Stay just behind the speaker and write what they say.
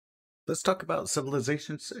Let's talk about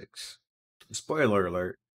Civilization 6. Spoiler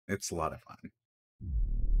alert, it's a lot of fun.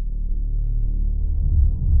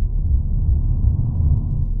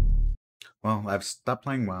 Well, I've stopped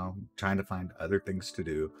playing WoW, trying to find other things to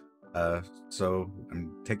do. So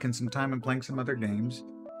I'm taking some time and playing some other games.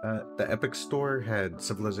 The Epic Store had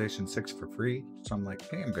Civilization 6 for free, so I'm like,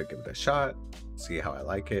 hey, I'm gonna give it a shot, see how I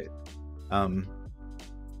like it. Um,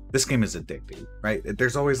 this game is addicting, right?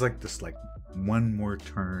 There's always like this one more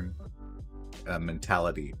turn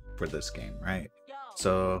mentality for this game, right?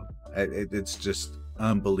 So it's just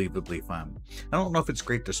unbelievably fun. I don't know if it's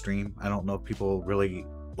great to stream. I don't know if people really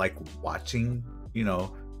like watching. You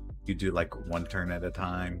know, you do like one turn at a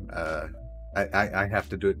time. I have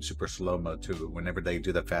to do it in super slow mo too. Whenever they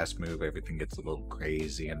do the fast move, everything gets a little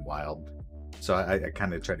crazy and wild. So I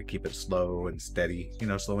kind of try to keep it slow and steady. You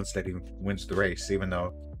know, slow and steady wins the race, even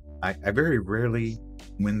though I very rarely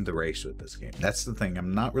win the race with this game. That's the thing.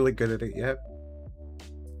 I'm not really good at it yet.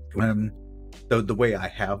 The way I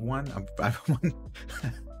have won, I've won.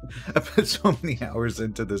 I put so many hours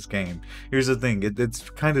into this game. Here's the thing, it's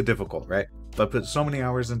kind of difficult, right? But I put so many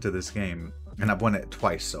hours into this game, and I've won it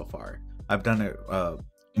twice so far. I've done it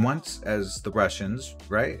once as the Russians,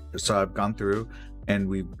 right? So I've gone through, and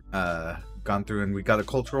we've gone through, and we got a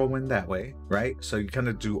cultural win that way, right? So you kind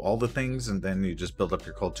of do all the things, and then you just build up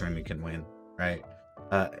your culture, and you can win, right?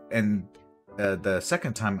 And the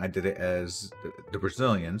second time I did it as the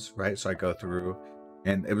Brazilians, right? So I go through,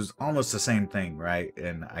 and it was almost the same thing, right?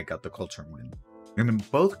 And I got the culture win. And in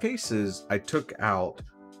both cases, I took out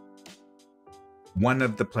one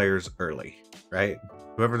of the players early, right?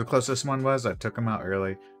 Whoever the closest one was, I took him out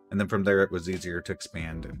early, and then from there it was easier to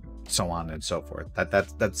expand and so on and so forth.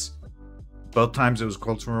 That's both times it was a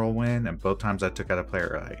cultural win, and both times I took out a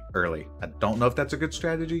player early. I don't know if that's a good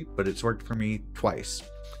strategy, but it's worked for me twice.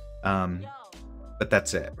 But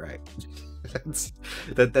that's it, right?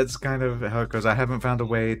 that's kind of how it goes. I haven't found a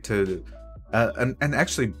way to and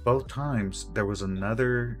actually both times there was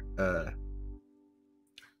another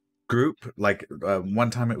group. Like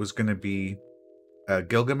one time it was going to be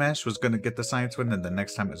Gilgamesh was going to get the science win, and the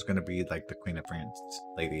next time it was going to be like the Queen of France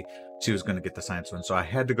lady. She was going to get the science win, so I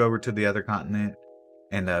had to go over to the other continent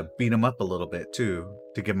and beat him up a little bit too,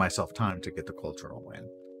 to give myself time to get the cultural win.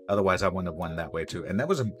 Otherwise, I wouldn't have won that way too. And that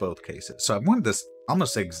was in both cases. So I've won this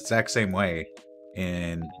almost the exact same way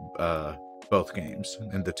in both games,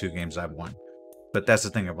 in the two games I've won. But that's the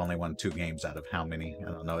thing, I've only won 2 games out of how many?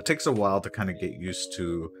 I don't know. It takes a while to kind of get used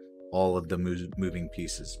to all of the moving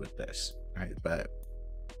pieces with this, right? But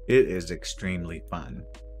it is extremely fun.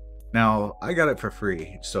 Now, I got it for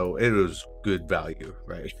free, so it was good value,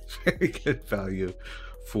 right? Very good value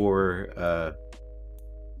for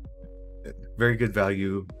very good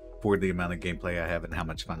value for the amount of gameplay I have and how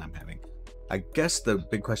much fun I'm having. I guess the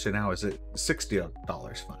big question now is, it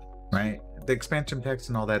 $60 fun, right? The expansion packs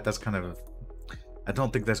and all that, that's kind of, I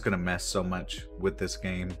don't think that's going to mess so much with this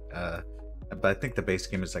game. But I think the base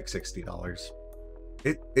game is like $60.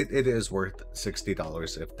 It is worth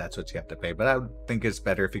 $60 if that's what you have to pay, but I would think it's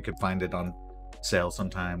better if you could find it on sale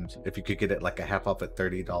sometimes. If you could get it like a half off at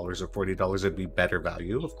 $30 or $40, it'd be better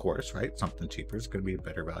value, of course, right? Something cheaper is going to be a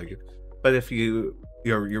better value. But if you're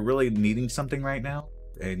really needing something right now,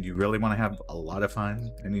 and you really want to have a lot of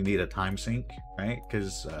fun, and you need a time sink, right?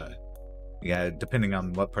 Because yeah, depending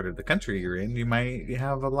on what part of the country you're in, you might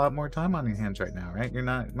have a lot more time on your hands right now, right?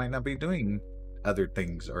 Might not be doing other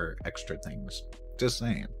things or extra things. Just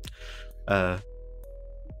saying.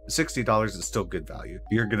 $60 is still good value.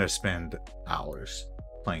 You're gonna spend hours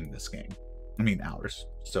playing this game. I mean hours.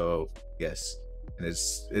 So yes,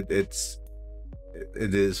 it is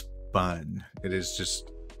fun. It is just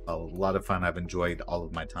a lot of fun. I've enjoyed all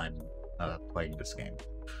of my time playing this game.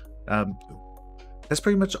 That's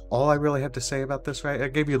pretty much all I really have to say about this, right? I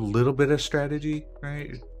gave you a little bit of strategy,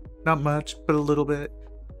 right? Not much, but a little bit.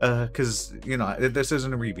 Because, you know, this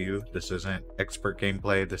isn't a review. This isn't expert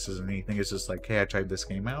gameplay. This isn't anything. It's just like, hey, I tried this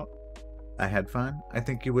game out. I had fun. I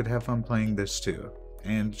think you would have fun playing this too.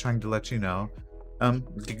 And trying to let you know,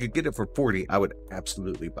 if you could get it for $40, I would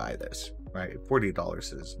absolutely buy this, right? $40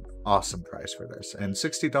 is an awesome price for this. And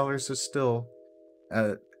 $60 is still,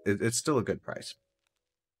 it's still a good price.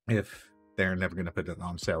 If they're never going to put it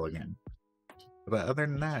on sale again. But other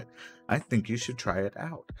than that, I think you should try it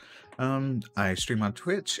out. I stream on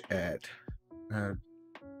Twitch at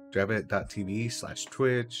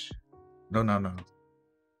Dravot.tv/Twitch. No.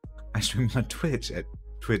 I stream on Twitch at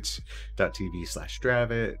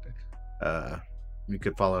twitch.tv/Dravot. You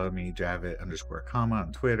could follow me, Dravot_,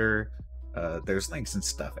 on Twitter. There's links and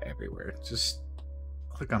stuff everywhere. Just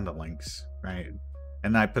click on the links, right?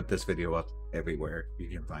 And I put this video up everywhere you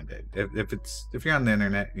can find it. If you're on the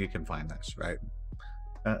internet, you can find this, right?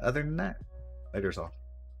 Other than that, later's all.